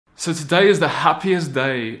So today is the happiest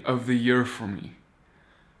day of the year for me.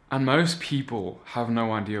 And most people have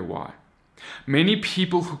no idea why. Many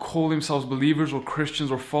people who call themselves believers or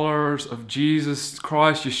Christians or followers of Jesus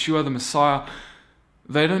Christ, Yeshua the Messiah,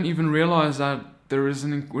 they don't even realize that we're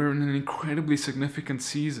in an incredibly significant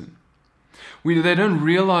season. They don't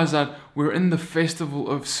realize that we're in the festival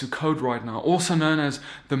of Sukkot right now, also known as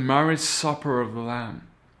the marriage supper of the Lamb.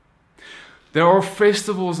 There are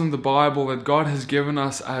festivals in the Bible that God has given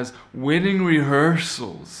us as wedding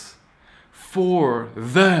rehearsals for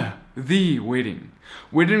the wedding.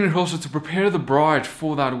 Wedding rehearsal to prepare the bride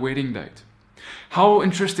for that wedding date. How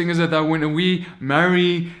interesting is it that when we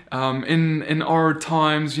marry in our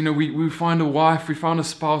times, we find a wife, we find a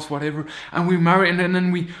spouse, whatever, and we marry, and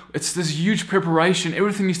then it's this huge preparation.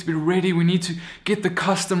 Everything needs to be ready. We need to get the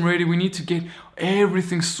custom ready. We need to get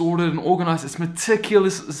everything sorted and organized. It's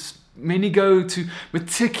meticulous. Many go to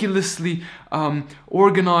meticulously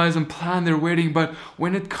organize and plan their wedding, but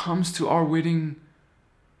when it comes to our wedding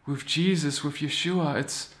with Jesus, with Yeshua,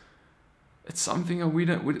 it's something that we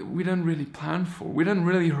don't really plan for. We don't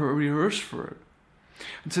really rehearse for it.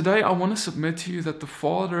 And today I want to submit to you that the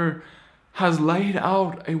Father has laid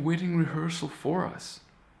out a wedding rehearsal for us.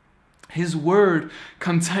 His word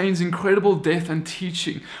contains incredible depth and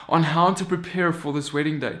teaching on how to prepare for this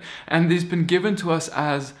wedding day. And it's been given to us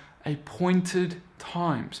as appointed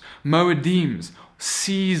times, moedims,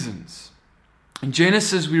 seasons. In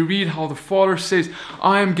Genesis, we read how the Father says,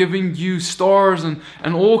 I am giving you stars and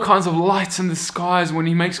all kinds of lights in the skies when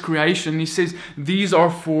He makes creation. He says, these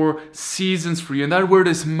are for seasons for you. And that word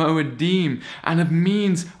is moedim, and it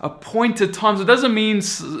means appointed times. It doesn't mean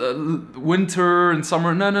winter and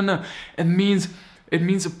summer. No. It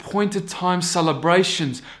means appointed times,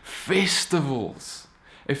 celebrations, festivals,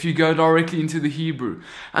 if you go directly into the Hebrew.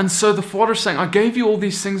 And so the Father's saying, I gave you all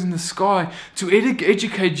these things in the sky to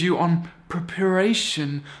educate you on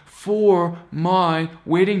preparation for my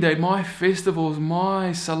wedding day, my festivals,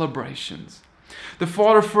 my celebrations. The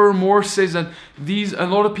Father furthermore says that a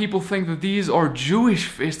lot of people think that these are Jewish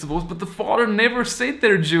festivals, but the Father never said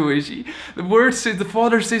they're Jewish. The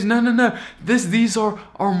Father says, no, these are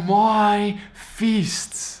my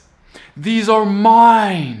feasts. These are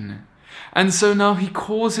mine. And so now He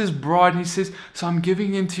calls His bride and He says, so I'm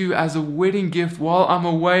giving them to you as a wedding gift while I'm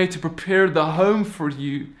away to prepare the home for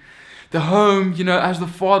you. The home, as the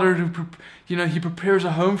Father, He prepares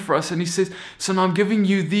a home for us. And He says, so now I'm giving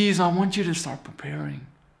you these. I want you to start preparing.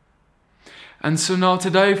 And so now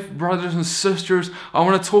today, brothers and sisters, I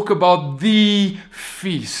want to talk about the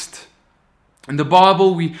feast. In the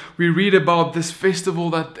Bible, we read about this festival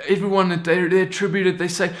that everyone, they attribute it. They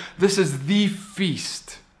say, this is the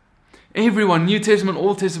feast. Everyone, New Testament,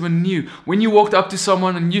 Old Testament, knew. When you walked up to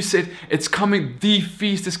someone and you said, it's coming, the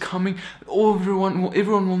feast is coming, everyone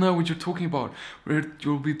will know what you're talking about.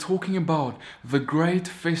 You'll be talking about the great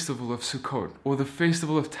festival of Sukkot, or the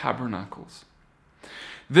festival of tabernacles.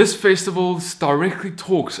 This festival directly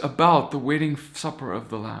talks about the wedding supper of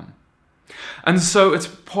the Lamb. And so it's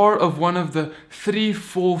part of one of the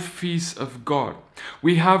threefold feasts of God.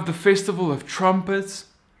 We have the festival of trumpets,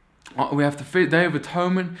 we have the Day of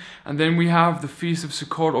Atonement, and then we have the Feast of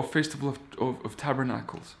Sukkot, or Festival of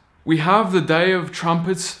Tabernacles. We have the Day of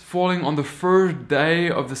Trumpets falling on the first day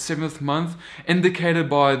of the 7th month, indicated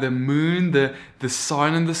by the moon, the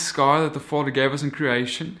sign in the sky that the Father gave us in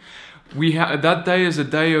creation. That day is a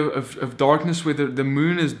day of darkness, where the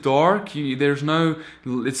moon is dark. It's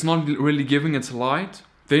not really giving its light.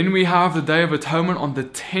 Then we have the Day of Atonement on the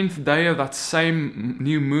 10th day of that same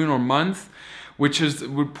new moon or month, which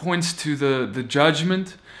points to the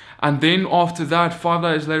judgment. And then after that, 5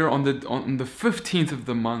 days later, on the 15th of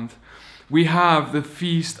the month, we have the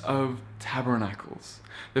Feast of Tabernacles,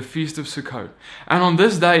 the Feast of Sukkot. And on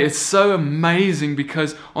this day, it's so amazing,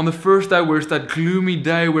 because on the first day, where it's that gloomy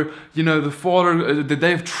day where, the Father, the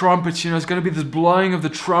Day of Trumpets, it's going to be this blowing of the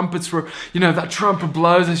trumpets where, that trumpet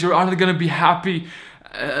blows as you're either going to be happy.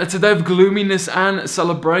 It's a day of gloominess and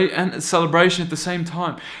celebration at the same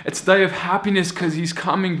time. It's a day of happiness because He's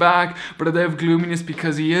coming back, but a day of gloominess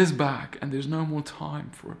because He is back and there's no more time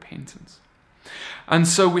for repentance. And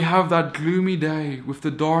so we have that gloomy day with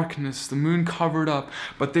the darkness, the moon covered up.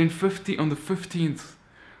 But then on the 15th,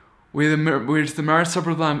 where it's the marriage supper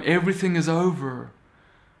of the Lamb, everything is over.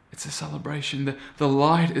 It's a celebration. The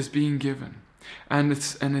light is being given, and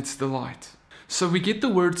it's the light. So we get the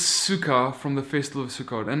word Sukkah from the festival of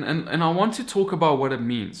Sukkot, and I want to talk about what it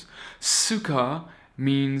means. Sukkah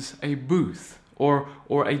means a booth, or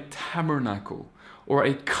a tabernacle, or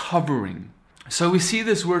a covering. So we see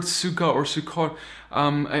this word sukkah or sukkot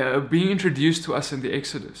being introduced to us in the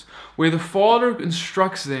Exodus, where the Father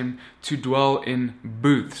instructs them to dwell in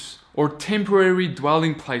booths or temporary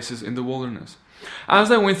dwelling places in the wilderness. As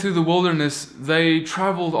they went through the wilderness, they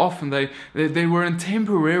traveled often. They were in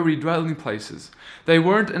temporary dwelling places. They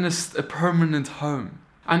weren't in a permanent home.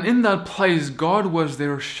 And in that place, God was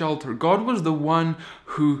their shelter. God was the one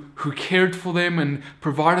who cared for them and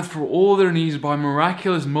provided for all their needs by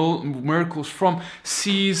miraculous miracles, from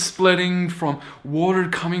seas splitting, from water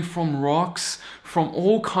coming from rocks, from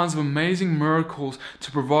all kinds of amazing miracles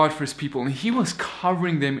to provide for His people. And He was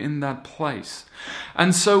covering them in that place.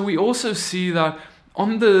 And so we also see that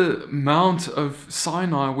on the Mount of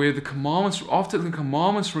Sinai, where the commandments, after the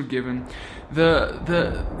commandments were given,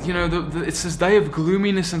 it's this day of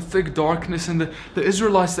gloominess and thick darkness, and the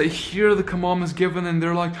Israelites, they hear the commandments given, and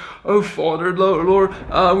they're like, "Oh Father, Lord,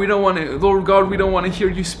 we don't want to, Lord God, we don't want to hear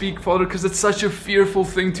you speak, Father, because it's such a fearful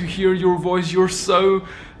thing to hear your voice. We're so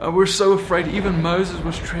afraid." Even Moses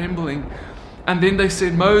was trembling. And then they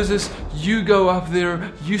said, "Moses, you go up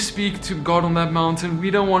there, you speak to God on that mountain.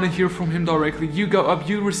 We don't want to hear from Him directly. You go up,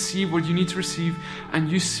 you receive what you need to receive,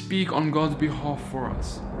 and you speak on God's behalf for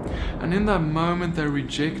us." And in that moment, they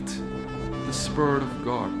reject the Spirit of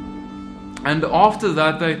God. And after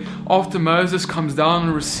that, after Moses comes down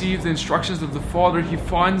and receives the instructions of the Father, he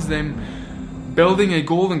finds them building a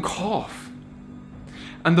golden calf.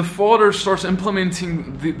 And the Father starts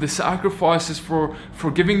implementing the sacrifices for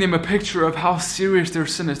giving them a picture of how serious their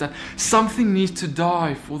sin is, that something needs to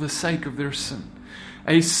die for the sake of their sin.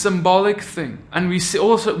 A symbolic thing. And we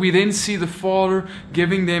then see the Father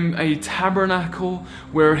giving them a tabernacle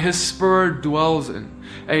where His Spirit dwells in.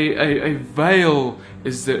 A veil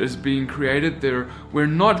is being created there, where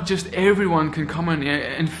not just everyone can come in.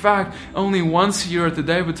 In fact, only once a year at the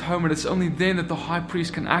Day of Atonement, it's only then that the high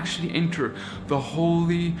priest can actually enter the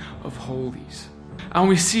Holy of Holies. And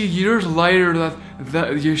we see years later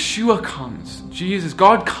that Yeshua comes. Jesus,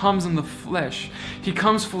 God comes in the flesh. He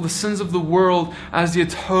comes for the sins of the world as the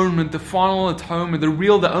atonement, the final atonement,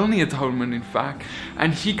 the only atonement, in fact.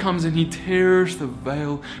 And He comes and He tears the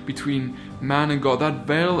veil between man and God. That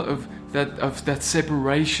veil of that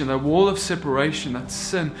separation, that wall of separation, that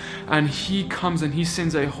sin. And He comes and He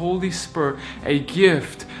sends a Holy Spirit, a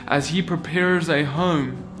gift, as He prepares a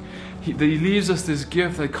home. He leaves us this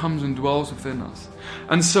gift that comes and dwells within us.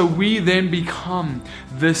 And so we then become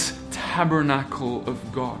this tabernacle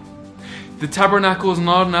of God. The tabernacle is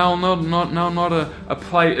not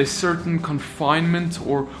a certain confinement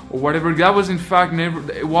or whatever. That was in fact never,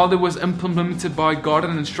 while it was implemented by God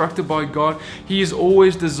and instructed by God, He has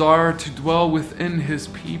always desired to dwell within His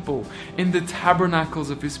people, in the tabernacles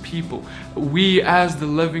of His people. We as the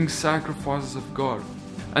living sacrifices of God.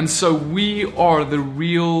 And so we are the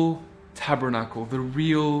real tabernacle, the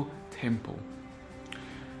real temple.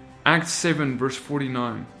 Acts 7 verse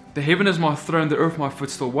 49. "The heaven is my throne, the earth my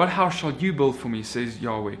footstool. What house shall you build for me, says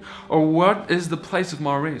Yahweh? Or what is the place of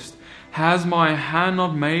my rest? Has my hand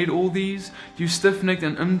not made all these? You stiff-necked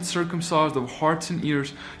and uncircumcised of hearts and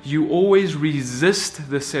ears, you always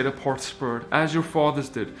resist the set-apart Spirit, as your fathers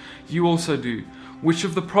did. You also do. Which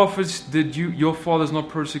of the prophets did your fathers not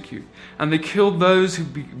persecute? And they killed those who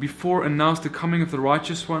before announced the coming of the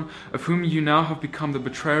righteous one, of whom you now have become the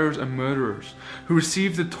betrayers and murderers, who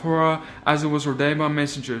received the Torah as it was ordained by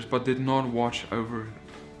messengers, but did not watch over it."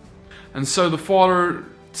 And so the Father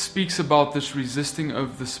speaks about this resisting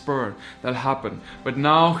of the Spirit that happened. But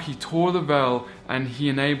now He tore the veil and He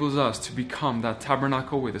enables us to become that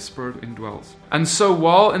tabernacle where the Spirit indwells. And so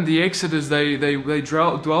while in the Exodus they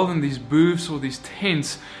dwelled in these booths or these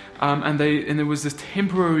tents, and there was this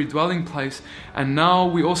temporary dwelling place, and now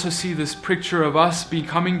we also see this picture of us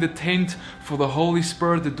becoming the tent for the Holy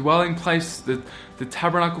Spirit, the dwelling place, the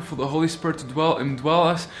tabernacle for the Holy Spirit to dwell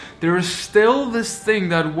us. There is still this thing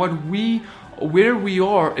that where we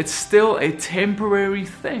are, it's still a temporary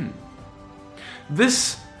thing.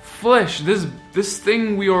 This flesh, this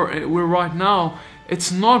thing we're right now,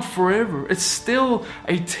 it's not forever. It's still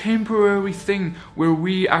a temporary thing where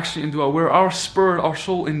we actually indwell, where our spirit, our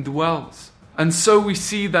soul indwells. And so we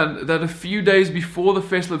see that a few days before the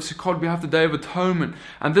festival of Sukkot, we have the Day of Atonement.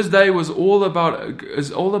 And this day is all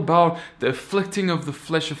about the afflicting of the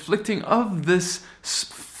flesh, afflicting of this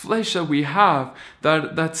flesh that we have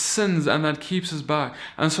that sins and that keeps us back.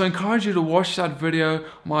 And so I encourage you to watch that video,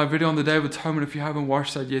 my video on the Day of Atonement, if you haven't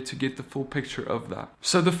watched that yet, to get the full picture of that.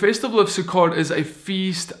 So the festival of Sukkot is the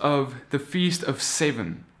Feast of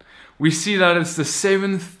Seven. We see that it's the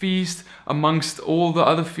seventh feast amongst all the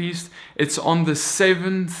other feasts. It's on the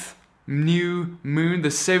seventh new moon, the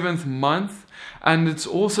seventh month, and it's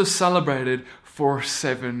also celebrated for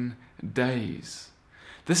 7 days.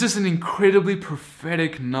 This is an incredibly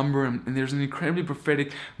prophetic number, and there's an incredibly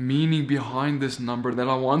prophetic meaning behind this number that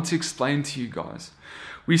I want to explain to you guys.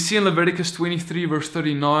 We see in Leviticus 23 verse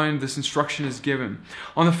 39, this instruction is given.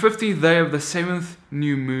 On the 15th day of the 7th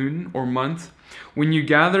new moon or month, when you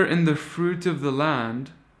gather in the fruit of the land,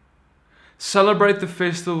 celebrate the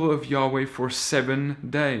festival of Yahweh for 7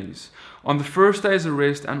 days. On the first day is a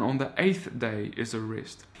rest, and on the 8th day is a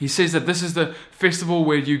rest. He says that this is the festival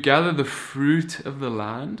where you gather the fruit of the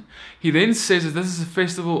land. He then says that this is a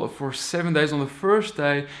festival for 7 days. On the first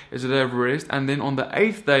day is a day of rest, and then on the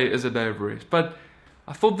 8th day is a day of rest. But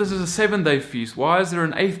I thought this is a 7-day feast. Why is there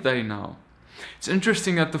an 8th day now? It's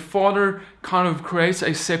interesting that the Father kind of creates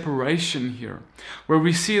a separation here, where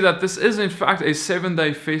we see that this is in fact a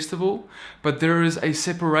 7-day festival, but there is a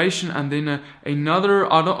separation and then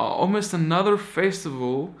almost another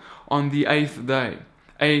festival on the 8th day,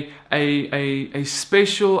 a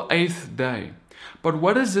special 8th day. But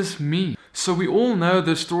what does this mean? So we all know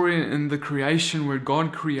the story in the creation where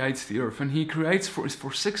God creates the earth, and He creates for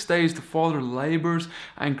 6 days. The Father labors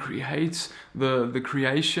and creates the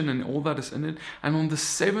creation and all that is in it, and on the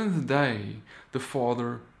 7th day the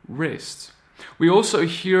Father rests. We also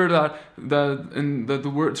hear that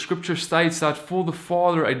the word Scripture states that for the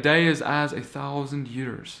Father a day is as 1,000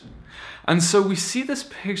 years. And so we see this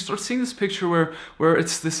picture, start seeing this picture where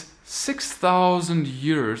it's this 6,000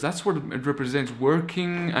 years. That's what it represents,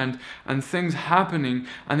 working and things happening.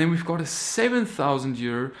 And then we've got a 7,000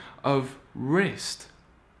 year of rest.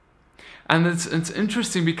 And it's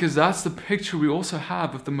interesting because that's the picture we also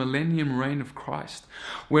have of the millennium reign of Christ,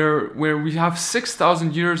 where we have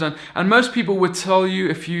 6,000 years, and most people would tell you,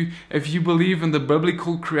 if you believe in the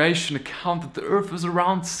biblical creation account, that the earth is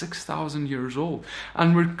around 6,000 years old,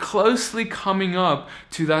 and we're closely coming up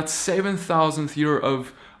to that 7,000th year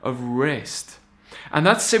of rest. And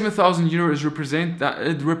that 7,000 years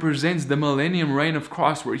represents the millennium reign of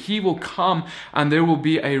Christ, where He will come and there will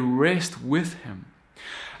be a rest with Him.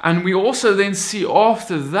 And we also then see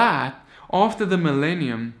after that, after the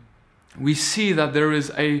millennium, we see that there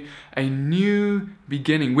is a new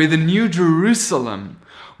beginning, where the new Jerusalem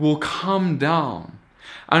will come down.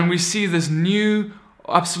 And we see this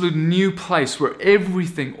absolute new place where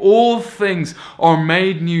everything, all things are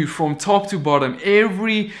made new from top to bottom.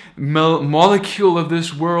 Every molecule of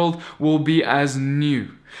this world will be as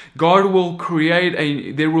new. God will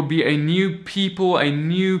there will be a new people, a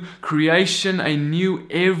new creation, a new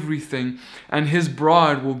everything, and His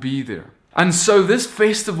bride will be there. And so this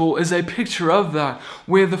festival is a picture of that,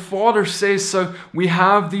 where the Father says, so we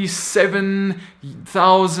have these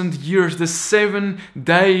 7,000 years, the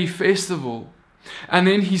 7-day festival. And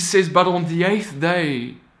then He says, but on the 8th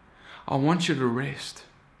day, I want you to rest.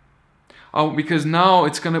 Because now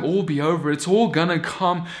it's going to all be over. It's all going to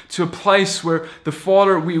come to a place where the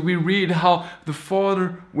Father, we read how the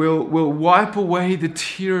Father will wipe away the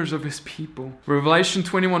tears of His people. Revelation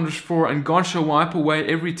 21 verse 4, and God shall wipe away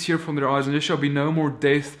every tear from their eyes, and there shall be no more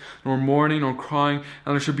death, nor mourning, nor crying,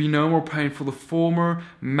 and there shall be no more pain, for the former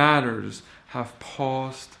matters have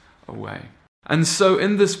passed away. And so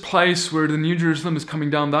in this place where the New Jerusalem is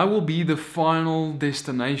coming down, that will be the final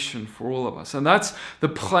destination for all of us. And that's the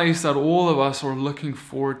place that all of us are looking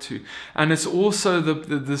forward to. And it's also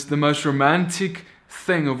the most romantic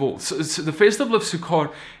thing of all. So the festival of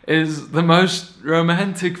Sukkot is the most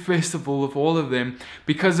romantic festival of all of them,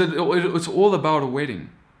 because it's all about a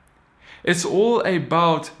wedding. It's all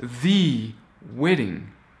about the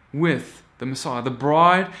wedding with the Messiah, the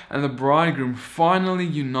bride and the bridegroom finally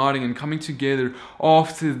uniting and coming together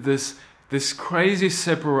after this crazy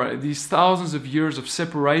these thousands of years of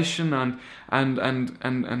separation and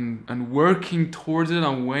working towards it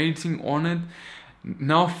and waiting on it.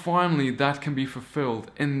 Now finally that can be fulfilled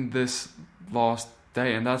in this last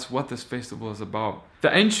day, and that's what this festival is about.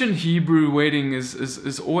 The ancient Hebrew wedding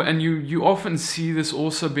is all, and you often see this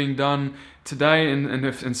also being done today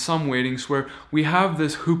in some weddings, where we have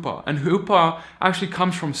this huppah, and huppah actually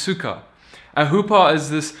comes from sukkah. A huppah is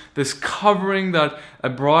this covering that a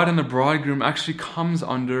bride and a bridegroom actually comes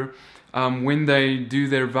under when they do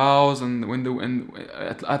their vows and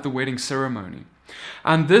at the wedding ceremony.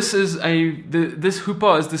 And this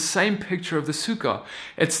huppah is the same picture of the sukkah.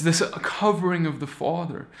 It's this covering of the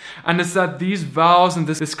Father. And it's that these vows and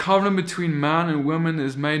this covenant between man and woman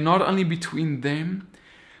is made not only between them,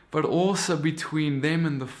 but also between them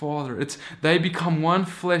and the Father. They become one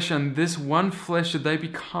flesh, and this one flesh that they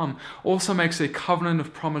become also makes a covenant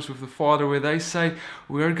of promise with the Father, where they say,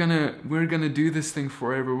 we're gonna do this thing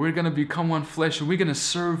forever. We're gonna become one flesh, and we're gonna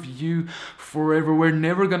serve you forever. We're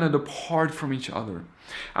never gonna depart from each other.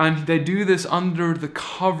 And they do this under the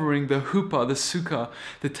covering, the huppah, the sukkah,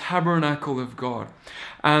 the tabernacle of God.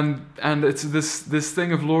 And it's this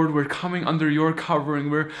thing of, Lord, we're coming under your covering.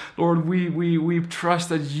 Lord, we trust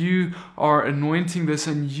that you are anointing this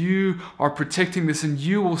and you are protecting this and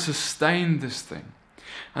you will sustain this thing.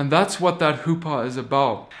 And that's what that huppah is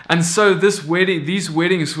about. And so these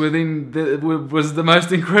weddings was the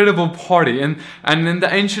most incredible party. And in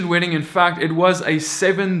the ancient wedding, in fact, it was a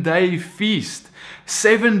 7-day feast.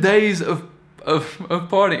 7 days of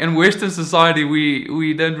party. In Western society,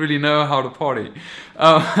 we don't really know how to party.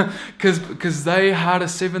 Because they had a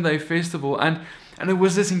 7-day festival. And it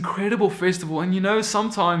was this incredible festival. And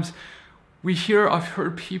sometimes I've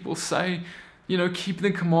heard people say, keeping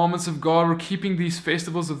the commandments of God or keeping these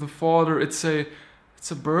festivals of the Father, it's a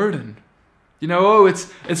burden.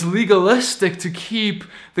 It's legalistic to keep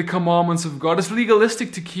the commandments of God. It's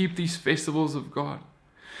legalistic to keep these festivals of God.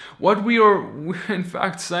 What we're in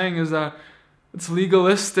fact saying is that it's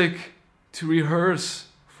legalistic to rehearse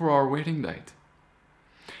for our wedding date.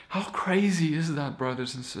 How crazy is that,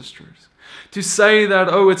 brothers and sisters? To say that,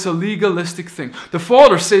 it's a legalistic thing. The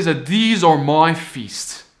Father says that these are my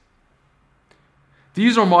feasts.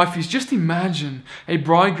 These are my feasts. Just imagine a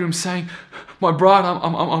bridegroom saying, "My bride,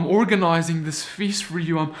 I'm organizing this feast for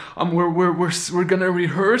you. We're gonna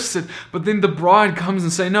rehearse it." But then the bride comes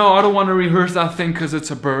and say, "No, I don't want to rehearse that thing because it's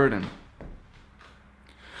a burden.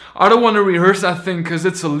 I don't want to rehearse that thing because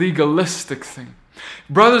it's a legalistic thing."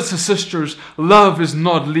 Brothers and sisters, love is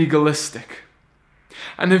not legalistic.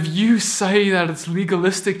 And if you say that it's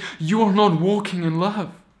legalistic, you are not walking in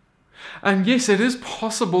love. And yes, it is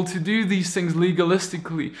possible to do these things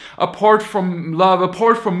legalistically. Apart from love,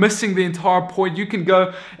 apart from missing the entire point, you can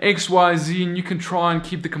go X, Y, Z and you can try and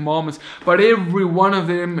keep the commandments. But every one of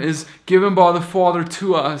them is given by the Father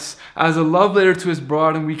to us as a love letter to His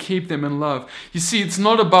bride, and we keep them in love. You see, it's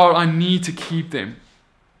not about I need to keep them.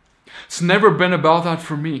 It's never been about that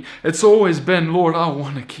for me. It's always been, Lord, I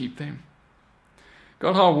want to keep them.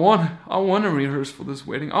 God, I want to rehearse for this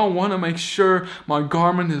wedding. I want to make sure my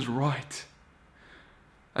garment is right.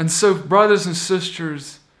 And so, brothers and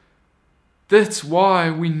sisters, that's why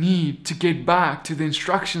we need to get back to the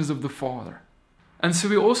instructions of the Father. And so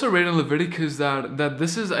we also read in Leviticus that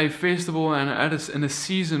this is a festival and in a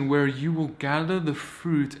season where you will gather the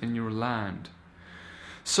fruit in your land.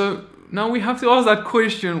 So now we have to ask that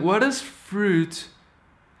question, what does fruit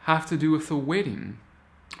have to do with the wedding?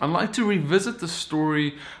 I'd like to revisit the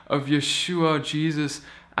story of Yeshua, Jesus,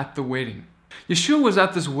 at the wedding. Yeshua was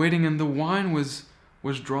at this wedding and the wine was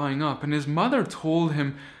drying up. And his mother told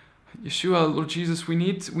him, Yeshua, Lord Jesus, we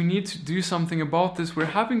need to do something about this. We're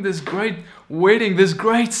having this great wedding, this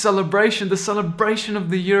great celebration, the celebration of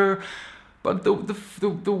the year. But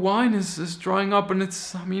the wine is drying up and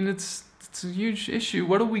it's a huge issue.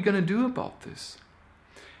 What are we going to do about this?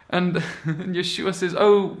 And Yeshua says,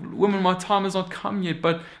 "Oh, woman, my time has not come yet."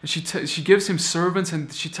 But she gives him servants,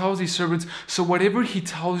 and she tells these servants, "So whatever he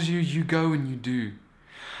tells you, you go and you do."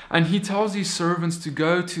 And he tells these servants to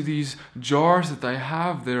go to these jars that they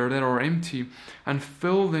have there that are empty and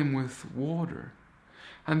fill them with water.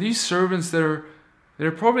 And these servants, they're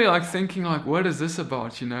probably thinking what is this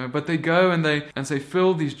about, But they go and they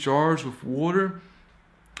fill these jars with water.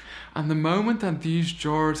 And the moment that these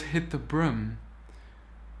jars hit the brim,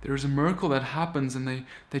 there's a miracle that happens, and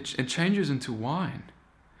it changes into wine.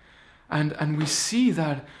 And we see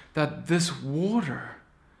that this water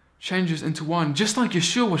changes into wine. Just like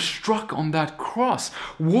Yeshua was struck on that cross,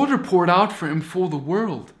 water poured out for him for the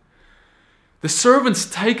world. The servants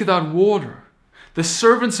take that water. The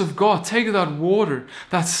servants of God take that water,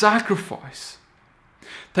 that sacrifice.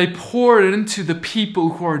 They pour it into the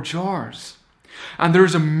people who are jars. And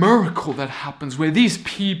there's a miracle that happens where these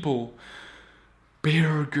people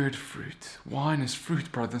bear good fruit. Wine is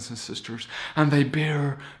fruit, brothers and sisters, and they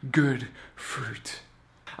bear good fruit.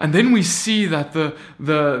 And then we see that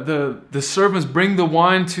the servants bring the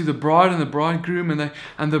wine to the bride and the bridegroom,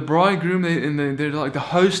 and the bridegroom, they're like the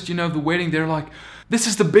host, of the wedding. They're like, "This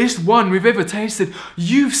is the best wine we've ever tasted.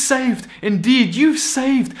 You've saved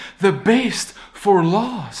the best for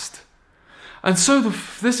last." And so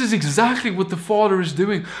this is exactly what the Father is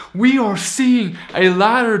doing. We are seeing a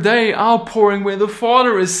latter day outpouring where the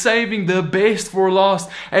Father is saving the best for last.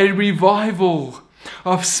 A revival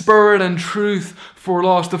of spirit and truth for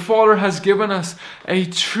last. The Father has given us a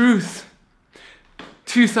truth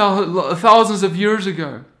thousands of years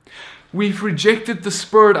ago. We've rejected the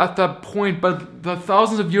Spirit at that point, but the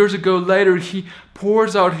thousands of years ago later, He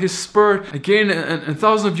pours out His Spirit. Again, and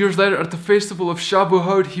thousands of years later at the festival of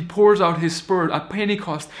Shavuot, He pours out His Spirit. At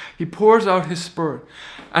Pentecost, He pours out His Spirit.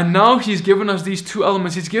 And now He's given us these two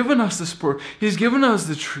elements. He's given us the Spirit. He's given us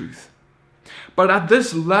the truth. But at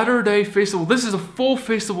this latter day festival, this is a full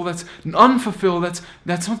festival that's unfulfilled,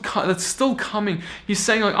 that's still coming. He's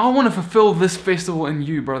saying, like, I want to fulfill this festival in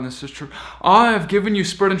you, brother and sister. I have given you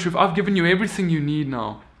Spirit and truth. I've given you everything you need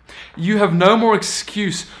now. You have no more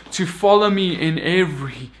excuse to follow me in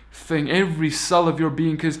everything, every cell of your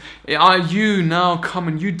being, because you now come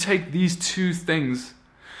and you take these two things,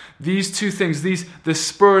 the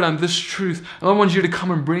Spirit and this truth, and I want you to come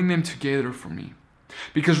and bring them together for me.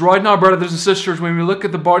 Because right now, brothers and sisters, when we look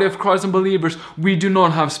at the body of Christ and believers, we do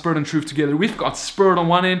not have Spirit and truth together. We've got Spirit on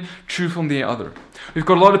one end, truth on the other. We've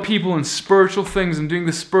got a lot of people in spiritual things and doing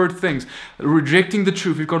the Spirit things, rejecting the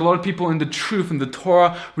truth. We've got a lot of people in the truth and the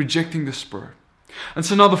Torah, rejecting the Spirit. And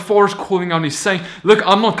so now the Father's calling out and He's saying, look,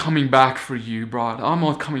 I'm not coming back for you, brother. I'm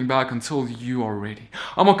not coming back until you are ready.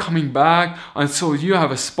 I'm not coming back until you have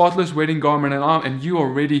a spotless wedding garment and you are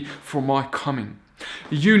ready for my coming.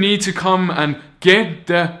 You need to come and get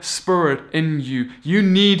the Spirit in you. You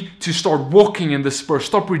need to start walking in the Spirit.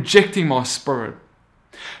 Stop rejecting my Spirit.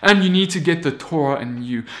 And you need to get the Torah in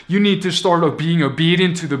you. You need to start being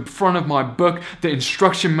obedient to the front of my book, the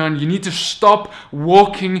instruction manual. You need to stop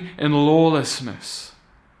walking in lawlessness.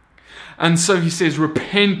 And so He says,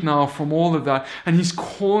 repent now from all of that. And He's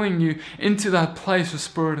calling you into that place of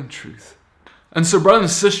Spirit and truth. And so, brother and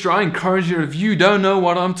sister, I encourage you, if you don't know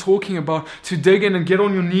what I'm talking about, to dig in and get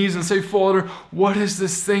on your knees and say, Father, what is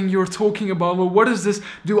this thing you're talking about? Lord, what is this?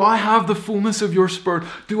 Do I have the fullness of your Spirit?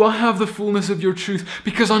 Do I have the fullness of your truth?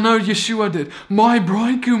 Because I know Yeshua did. My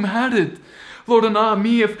bridegroom had it. Lord, and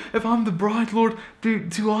if I'm the bride, Lord,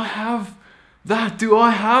 do I have that? Do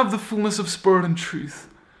I have the fullness of Spirit and truth?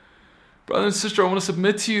 Brother and sister, I want to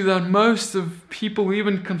submit to you that most of people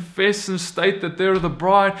even confess and state that they're the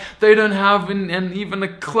bride. They don't have even a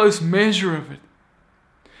close measure of it.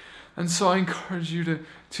 And so I encourage you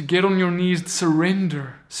to get on your knees,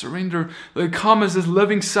 surrender. Come as this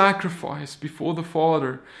living sacrifice before the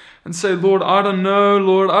Father and say, Lord, I don't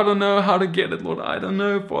know how to get it. Lord, I don't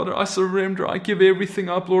know, Father. I surrender. I give everything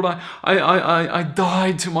up. Lord, I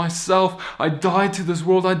died to myself. I died to this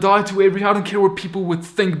world. I died to I don't care what people would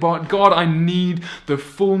think, but God, I need the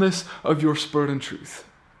fullness of your Spirit and truth.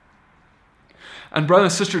 And brother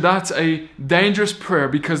and sister, that's a dangerous prayer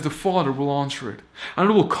because the Father will answer it. And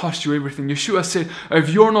it will cost you everything. Yeshua said, if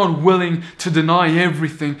you're not willing to deny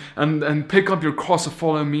everything and pick up your cross and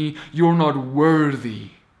follow me, you're not worthy.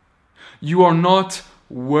 You are not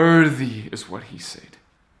worthy, is what He said.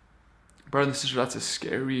 Brother and sister, that's a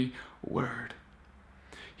scary word.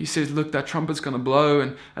 He says, look, that trumpet's going to blow,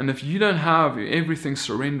 and if you don't have everything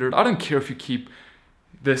surrendered, I don't care if you keep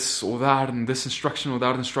this or that and this instruction or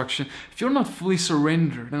that instruction. If you're not fully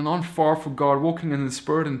surrendered and on far for God, walking in the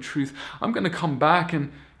Spirit and truth, I'm going to come back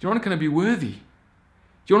and you're not going to be worthy.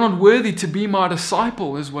 You're not worthy to be my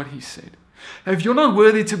disciple, is what He said. If you're not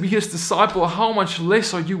worthy to be His disciple, how much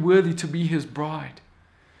less are you worthy to be His bride?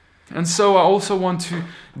 And so I also want to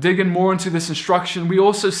dig in more into this instruction. We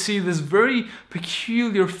also see this very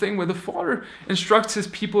peculiar thing where the Father instructs His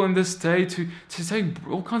people in this day to take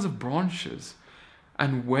all kinds of branches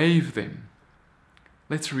and wave them.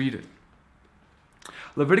 Let's read it.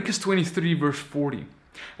 Leviticus 23 verse 40.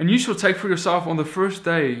 And you shall take for yourself on the first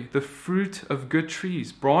day the fruit of good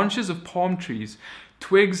trees, branches of palm trees,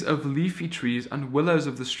 twigs of leafy trees, and willows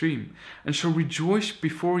of the stream, and shall rejoice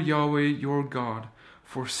before Yahweh your God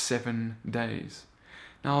for 7 days.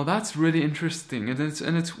 Now that's really interesting, and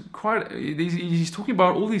it's quite. He's talking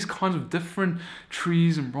about all these kinds of different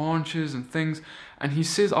trees and branches and things, and he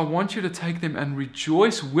says, "I want you to take them and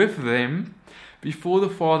rejoice with them before the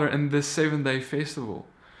Father in this 7-day festival."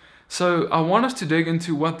 So I want us to dig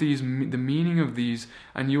into what the meaning of these,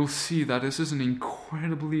 and you'll see that this is an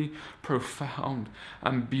incredibly profound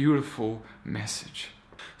and beautiful message.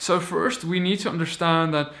 So first, we need to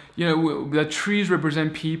understand that, that trees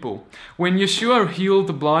represent people. When Yeshua healed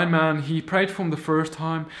the blind man, he prayed for him the first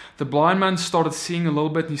time. The blind man started seeing a little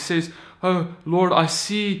bit, and he says, "Oh, Lord, I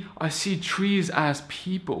see trees as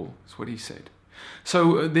people." That's what he said.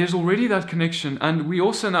 So there's already that connection, and we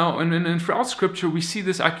also now, and throughout Scripture, we see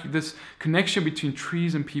this connection between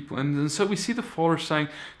trees and people. And so we see the Father saying,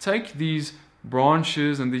 take these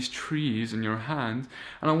branches and these trees in your hand,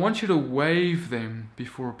 and I want you to wave them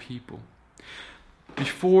before people.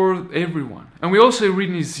 before everyone. And we also read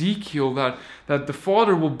in Ezekiel that the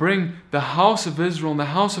Father will bring the house of Israel and the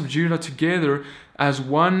house of Judah together as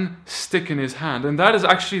one stick in his hand. And that is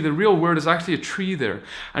actually, the real word is actually a tree there.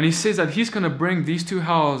 And he says that he's going to bring these two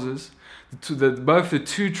houses, to both the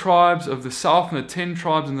 2 tribes of the south and the 10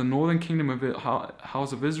 tribes in the northern kingdom of the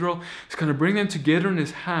house of Israel. He's going to bring them together in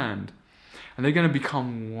his hand. And they're going to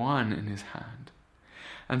become one in his hand.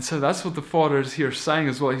 And so that's what the Father is here saying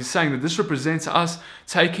as well. He's saying that this represents us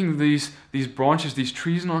taking these branches, these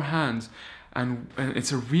trees in our hands, and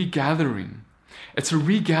it's a regathering. It's a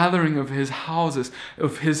regathering of his houses,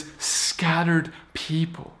 of his scattered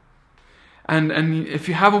people. And if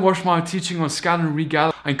you haven't watched my teaching on scatter and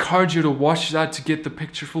regather, I encourage you to watch that to get the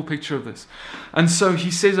full picture of this. And so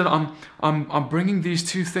he says that I'm bringing these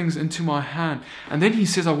 2 things into my hand. And then he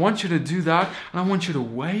says, I want you to do that, and I want you to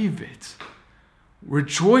wave it.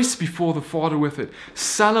 Rejoice before the Father with it.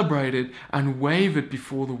 Celebrate it and wave it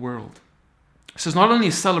before the world. So it's not only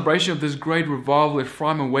a celebration of this great revival,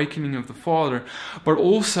 Ephraim awakening of the Father, but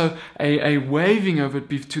also a waving of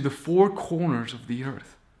it to the 4 corners of the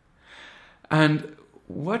earth. And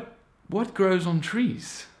what grows on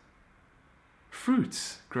trees?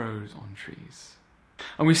 Fruits grows on trees.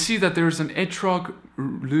 And we see that there's an etrog,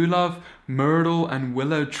 lulav, myrtle, and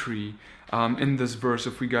willow tree in this verse.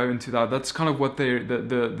 If we go into that, that's kind of what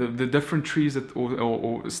the different trees that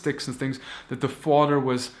or sticks and things that the Father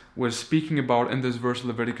was speaking about in this verse,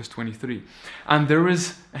 Leviticus 23. And there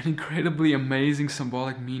is an incredibly amazing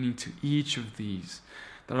symbolic meaning to each of these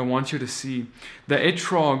that I want you to see. The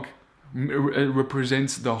etrog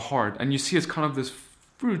represents the heart, and you see it's kind of this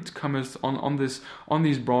fruit comes on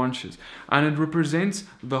these branches, and it represents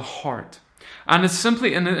the heart. And it's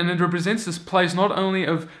simply, and it represents this place not only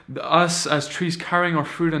of us as trees carrying our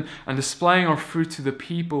fruit and displaying our fruit to the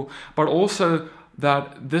people, but also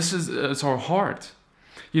that this is our heart.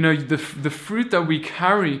 You know, the fruit that we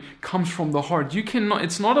carry comes from the heart. You cannot.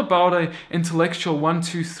 It's not about a intellectual 1,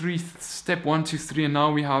 2, 3 step 1, 2, 3, and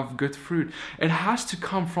now we have good fruit. It has to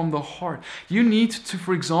come from the heart. You need to,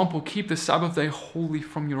 for example, keep the Sabbath day holy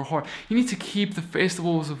from your heart. You need to keep the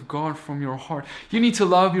festivals of God from your heart. You need to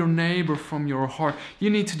love your neighbor from your heart. You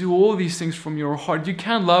need to do all these things from your heart. You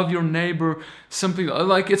can't love your neighbor simply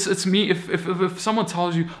like it's me. If someone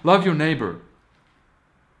tells you love your neighbor,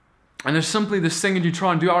 and there's simply this thing that you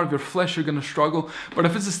try and do out of your flesh, you're going to struggle. But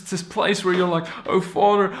if it's this place where you're like, oh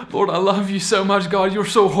Father, Lord, I love you so much, God. You're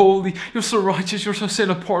so holy. You're so righteous. You're so set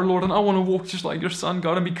apart, Lord. And I want to walk just like your Son,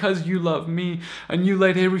 God. And because you love me and you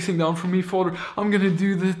laid everything down for me, Father, I'm going to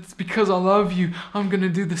do this because I love you. I'm going to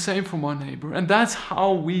do the same for my neighbor. And that's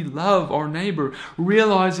how we love our neighbor,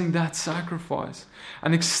 realizing that sacrifice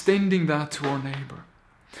and extending that to our neighbor.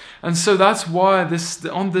 And so that's why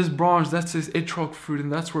on this branch, that's this etrog fruit,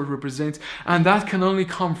 and that's what it represents. And that can only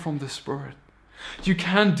come from the Spirit. You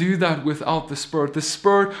can't do that without the Spirit. The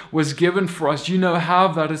Spirit was given for us. You know,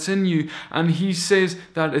 have that. It's in you. And he says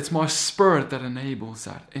that it's my Spirit that enables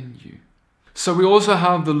that in you. So we also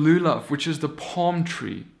have the lulav, which is the palm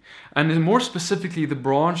tree. And more specifically, the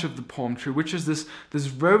branch of the palm tree, which is this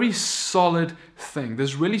very solid thing,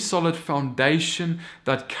 this really solid foundation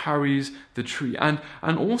that carries the tree. And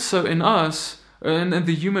also in us, in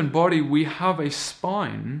the human body, we have a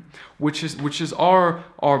spine, which is our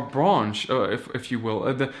branch, if you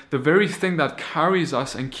will, the very thing that carries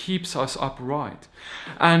us and keeps us upright.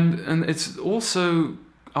 And it's also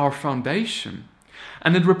our foundation.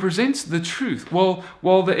 And it represents the truth.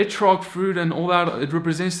 While the etrog fruit and all that, it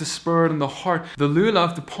represents the Spirit and the heart. The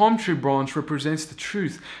lulav, the palm tree branch, represents the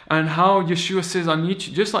truth. And how Yeshua says, I need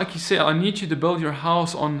you, just like he said, I need you to build your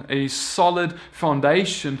house on a solid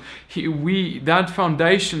foundation. That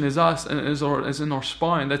foundation is us and is in our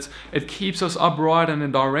spine. It keeps us upright and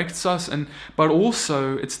it directs us. But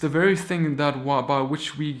also, it's the very thing that by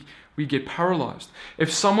which we get paralyzed.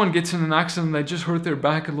 If someone gets in an accident, they just hurt their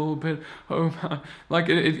back a little bit, oh man, like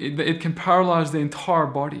it can paralyze the entire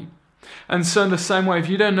body. And so in the same way, if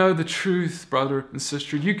you don't know the truth, brother and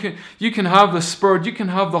sister, you can have the Spirit, you can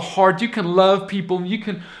have the heart, you can love people, you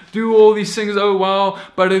can do all these things, oh wow,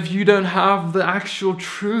 but if you don't have the actual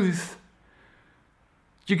truth,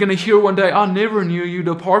 you're going to hear one day, I never knew you,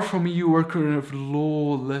 depart from me, you worker of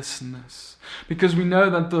lawlessness. Because we know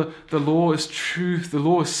that the law is truth, the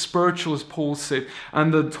law is spiritual, as Paul said,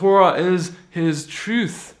 and the Torah is his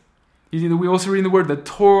truth. We also read in the word that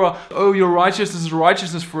Torah, oh, your righteousness is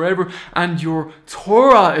righteousness forever, and your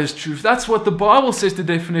Torah is truth. That's what the Bible says the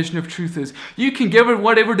definition of truth is. You can give it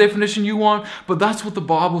whatever definition you want, but that's what the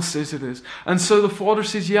Bible says it is. And so the Father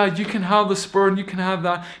says, yeah, you can have the Spirit, and you can have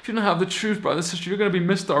that. If you don't have the truth, brother, sister, you're going to be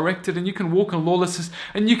misdirected, and you can walk in lawlessness,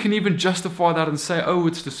 and you can even justify that and say, oh,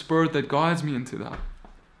 it's the Spirit that guides me into that.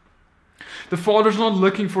 The Father's not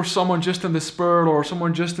looking for someone just in the Spirit or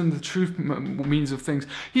someone just in the truth means of things.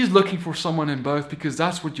 He's looking for someone in both, because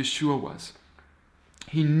that's what Yeshua was.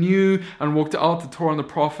 He knew and walked out the Torah and the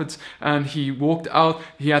prophets, and he walked out.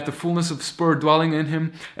 He had the fullness of Spirit dwelling in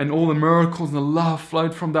him, and all the miracles and the love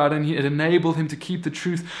flowed from that, and it enabled him to keep the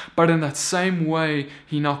truth. But in that same way,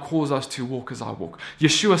 he now calls us to walk as I walk.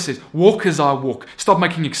 Yeshua says, walk as I walk. Stop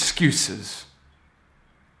making excuses.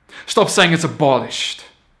 Stop saying it's abolished.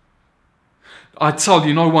 I tell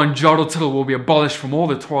you, no one jot or tittle will be abolished from all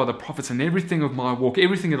the Torah, the prophets, and everything of my walk,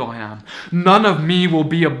 everything that I am. None of me will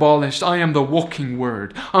be abolished. I am the walking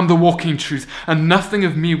word. I'm the walking truth. And nothing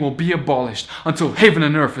of me will be abolished until heaven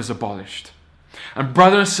and earth is abolished. And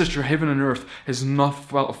brother and sister, heaven and earth has not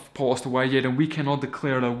passed away yet, and we cannot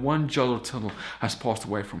declare that one jot or tittle has passed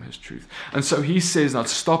away from his truth. And so he says, now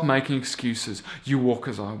stop making excuses. You walk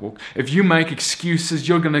as I walk. If you make excuses,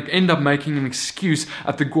 you're going to end up making an excuse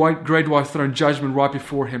at the great white throne judgment right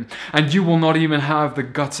before him. And you will not even have the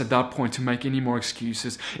guts at that point to make any more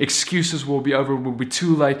excuses. Excuses will be over, will be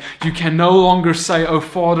too late. You can no longer say, oh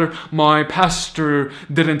Father, my pastor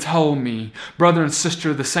didn't tell me. Brother and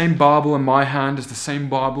sister, the same Bible in my hand is the same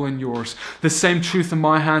Bible in yours. The same truth in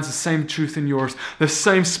my hands, the same truth in yours. The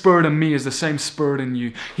same Spirit in me is the same Spirit in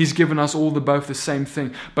you. He's given us all both the same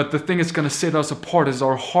thing. But the thing that's going to set us apart is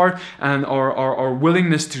our heart and our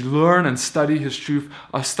willingness to learn and study His truth,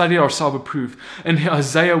 study ourselves approved. In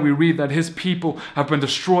Isaiah we read that His people have been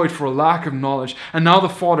destroyed for a lack of knowledge. And now the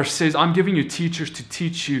Father says, I'm giving you teachers to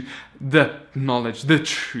teach you the knowledge, the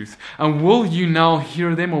truth. And will you now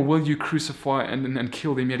hear them, or will you crucify and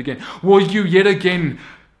kill them yet again? Will you yet again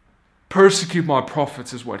persecute my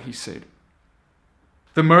prophets, is what he said.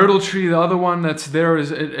 The myrtle tree, the other one that's there,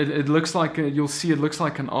 is it looks like, you'll see it looks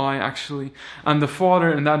like an eye actually. And the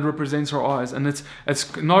Father, and that represents our eyes. And it's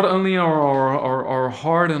not only our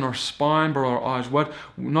heart and our spine, but our eyes.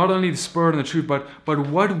 Not only the Spirit and the truth, but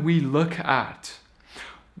what we look at.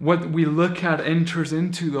 What we look at enters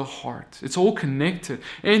into the heart. It's all connected.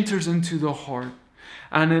 Enters into the heart,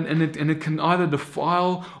 and it can either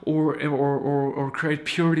defile or create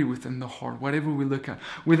purity within the heart. Whatever we look at,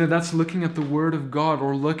 whether that's looking at the Word of God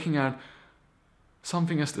or looking at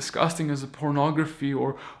something as disgusting as a pornography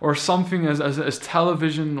or something as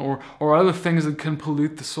television or other things that can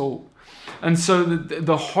pollute the soul. And so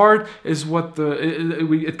the heart is what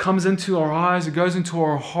it comes into our eyes, it goes into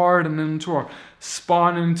our heart, and then into our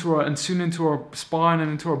spine, and soon into our spine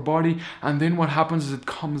and into our body. And then what happens is it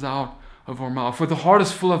comes out of our mouth. What the heart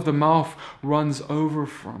is full of, the mouth runs over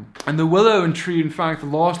from. And the willow and tree, in fact, the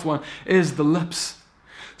last one, is the lips.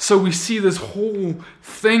 So we see this whole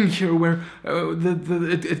thing here where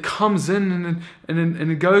it comes in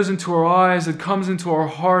and it goes into our eyes, it comes into our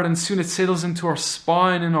heart, and soon it settles into our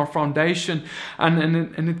spine and our foundation,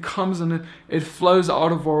 and it comes and it flows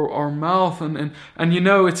out of our mouth, and you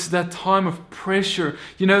know, it's that time of pressure.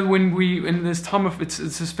 You know, when we in this time of it's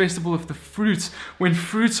this festival of the fruits, when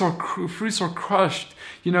fruits are crushed.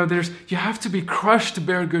 You know, you have to be crushed to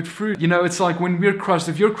bear good fruit. You know, it's like when we're crushed.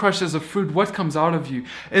 If you're crushed as a fruit, what comes out of you?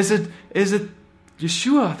 Is it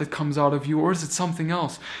Yeshua that comes out of you, or is it something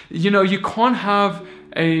else? You know, you can't have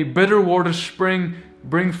a bitter water spring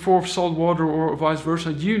bring forth salt water, or vice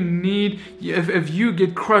versa. You need, if you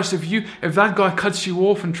get crushed, if that guy cuts you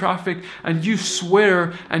off in traffic and you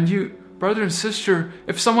swear, and you, brother and sister,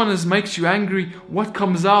 if someone makes you angry, what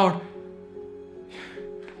comes out?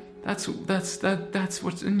 That's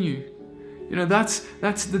what's in you. You know, that's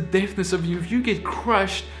the deafness of you. If you get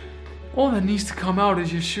crushed, all that needs to come out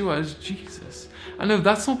is Yeshua, is Jesus. And if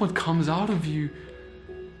that's not what comes out of you,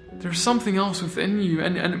 there's something else within you.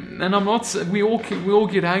 And I'm not. We all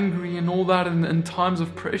get angry and all that in times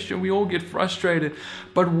of pressure. We all get frustrated.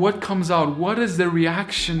 But what comes out? What is the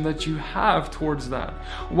reaction that you have towards that?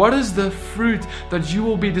 What is the fruit that you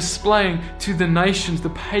will be displaying to the nations,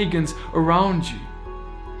 the pagans around you?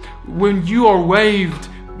 When you are waved,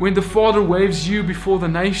 when the Father waves you before the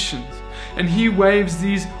nations, and He waves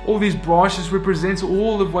all these brushes, represents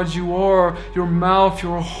all of what you are, your mouth,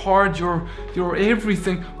 your heart, your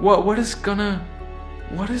everything. What are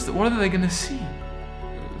they gonna see?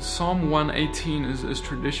 Psalm 118 is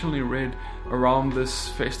traditionally read around this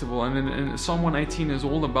festival, and Psalm 118 is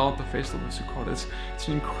all about the festival of Sukkot. It's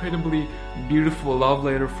an incredibly beautiful love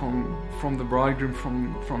letter from the bridegroom,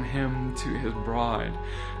 from him to his bride.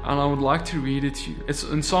 And I would like to read it to you. It's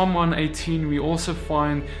in Psalm 118. We also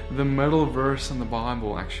find the middle verse in the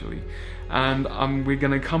Bible, actually. And we're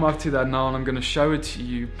going to come up to that now, and I'm going to show it to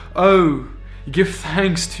you. Oh, give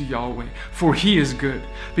thanks to Yahweh, for He is good,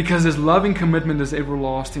 because His loving commitment is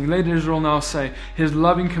everlasting. Let Israel now say, His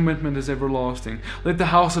loving commitment is everlasting. Let the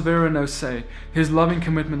house of Aaron now say, His loving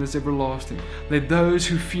commitment is everlasting. Let those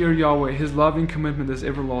who fear Yahweh, His loving commitment is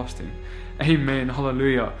everlasting. Amen.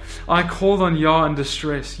 Hallelujah. I called on Yah in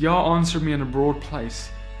distress. Yah answered me in a broad